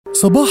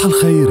صباح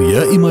الخير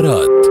يا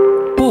إمارات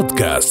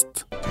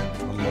بودكاست.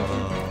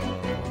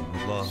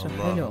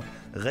 الله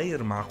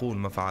غير معقول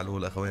ما فعلوه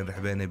الأخوين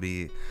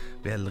رحباني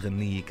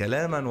بهالغنية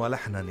كلاما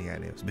ولحنا،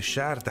 يعني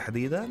بالشعر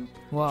تحديدا.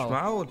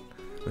 واو.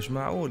 مش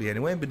معقول يعني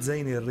وين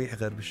بتزيني الريح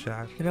غير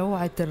بالشعر؟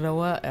 روعة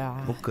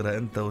الروائع. بكرة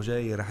انت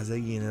وجاي رح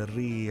زين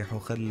الريح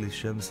وخلي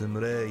الشمس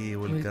مراي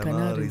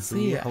والكنار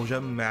يصيح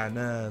وجمع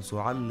ناس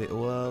وعلق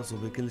واص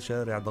وبكل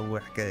شارع ضوي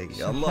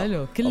حكاية. الله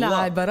حلو، كلها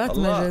عبارات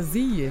الله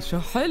مجازية. شو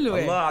حلوة.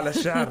 الله على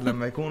الشعر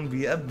لما يكون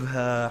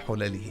بأبهى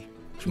حلله.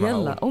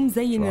 يلا قوم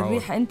زين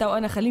الريح انت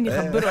وانا خليني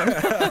اخبرهم.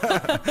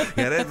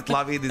 يا ريت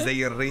تطلع بايدي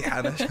زي الريح.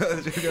 انا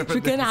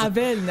شو كان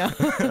عبالنا.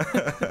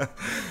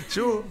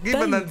 شو كيف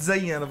بدنا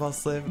نتزين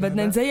بهالصيف؟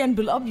 بدنا نزين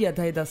بالابيض.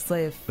 هيدا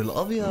الصيف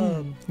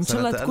بالابيض ان شاء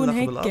الله تكون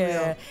هيك.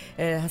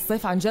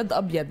 هالصيف عن جد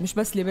ابيض، مش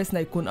بس لباسنا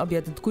يكون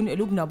ابيض، تكون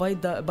قلوبنا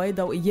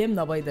بيضة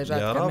وايامنا بيضة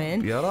جد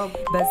كمان. يا رب.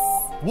 بس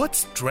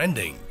What's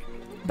trending؟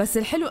 بس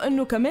الحلو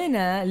انه كمان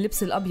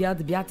اللبس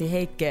الابيض بيعطي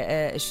هيك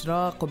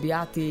اشراق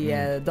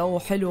وبيعطي ضوء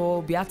حلو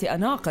وبيعطي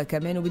اناقه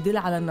كمان وبيدل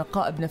على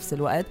النقاء بنفس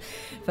الوقت.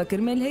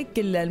 فكرمال هيك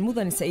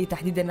الموضه النسائيه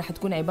تحديدا رح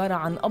تكون عباره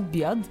عن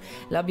ابيض،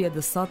 الابيض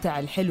الساطع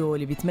الحلو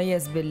اللي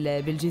بيتميز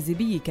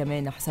بالجاذبيه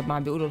كمان حسب ما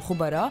عم بيقولوا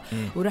الخبراء.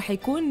 ورح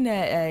يكون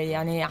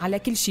يعني على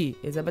كل شيء.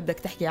 اذا بدك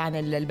تحكي عن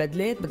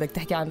البدلات، بدك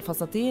تحكي عن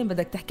الفساتين،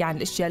 بدك تحكي عن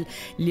الاشياء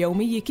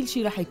اليوميه، كل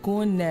شيء رح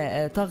يكون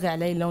طاغي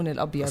عليه اللون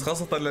الابيض. بس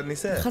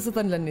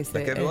خاصه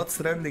للنساء.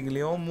 لكن ترندنج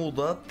اليوم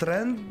موضة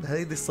ترند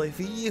هيدي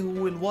الصيفية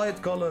هو الوايت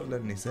كولر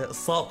للنساء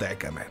الساطع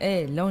كمان.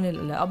 ايه اللون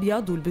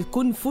الابيض واللي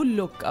بيكون فول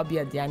لوك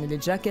ابيض، يعني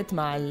الجاكيت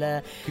مع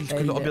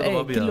كله ابيض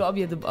بابيض. كله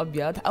ابيض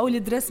بابيض، او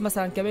الدريس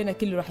مثلا كمان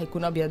كله راح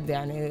يكون ابيض.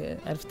 يعني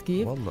عرفت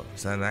كيف؟ والله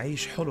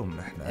سنعيش حلم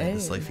نحن هيدي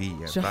الصيفية.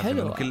 يعني شو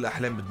حلو. كل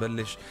الاحلام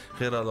بتبلش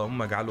خير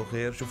اللهم اجعله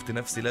خير. شفت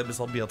نفسي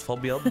لابس ابيض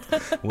فابيض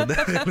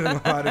وداخل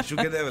ما بعرف شو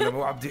كده لما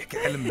هو عم يحكي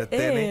حلم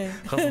للتاني.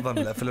 خاصة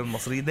بالافلام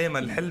المصرية دايما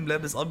الحلم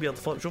لابس ابيض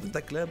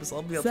شفتك لابس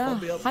ابيض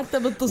فابيض حتى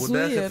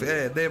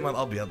بالتصوير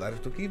دايما ابيض.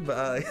 عرفتوا كيف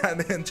بقى؟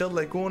 يعني ان شاء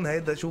الله يكون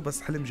هيدا شو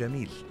بس حلم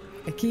جميل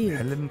اكيد،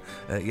 حلم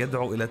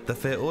يدعو الى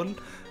التفاؤل.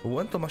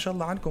 وانتم ما شاء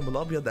الله عنكم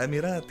بالابيض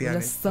اميرات يعني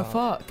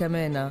للصفاء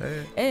كمان.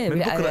 ايه من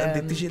بكره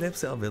انت بتيجي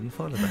لابسه ابيض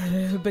مفالده.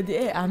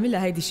 بدي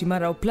اعملها هيدي شي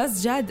مره.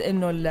 وبلس جاد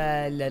انه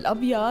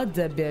الابيض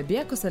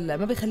بيعكس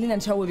ما بيخلينا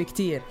نشوب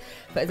كتير،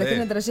 فاذا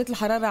كنا درجات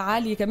الحراره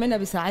عاليه كمان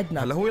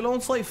بيساعدنا. هلا هو لون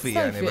صيفي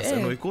يعني بس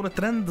انه يكون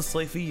ترند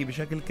الصيفيه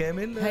بشكل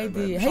كامل.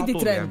 هيدي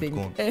ترندينج.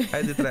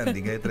 هيدي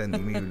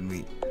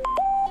ترندينج 100%.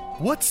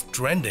 What's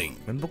trending؟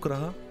 من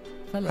بكره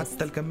خلص.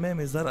 حتى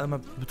الكمامة الزرقاء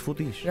ما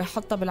بتفوتيش. رح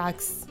حطها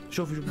بالعكس.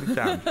 شوفي شو بدك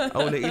تعمل.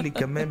 أو لقيلي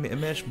كمامة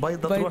قماش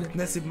بيضة تروح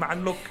تناسب مع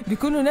اللوك.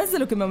 بيكونوا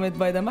نزلوا كمامات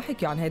بيضة، ما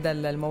حكيوا عن هذا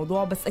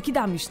الموضوع بس أكيد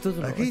عم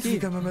يشتغلوا. أكيد في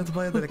كمامات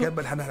بيضة. لكن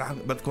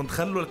بدكم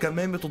تخلوا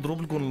الكمامة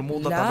تضرب لكم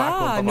الموضة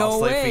تبعكم تبع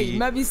الصيفية.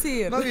 ما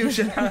بيصير، ما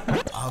بيمشي.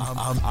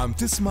 عم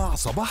تسمع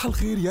صباح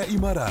الخير يا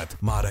إمارات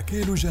مع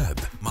ركيل وجاد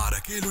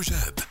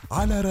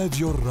على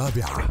راديو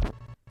الرابعة.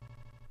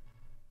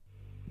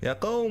 يا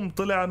قوم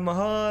طلع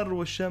النهار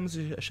والشمس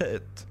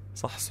شقت.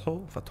 صحصحوا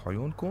فتحوا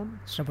عيونكم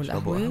اشربوا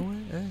القهوة.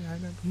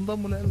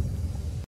 انضموا لنا.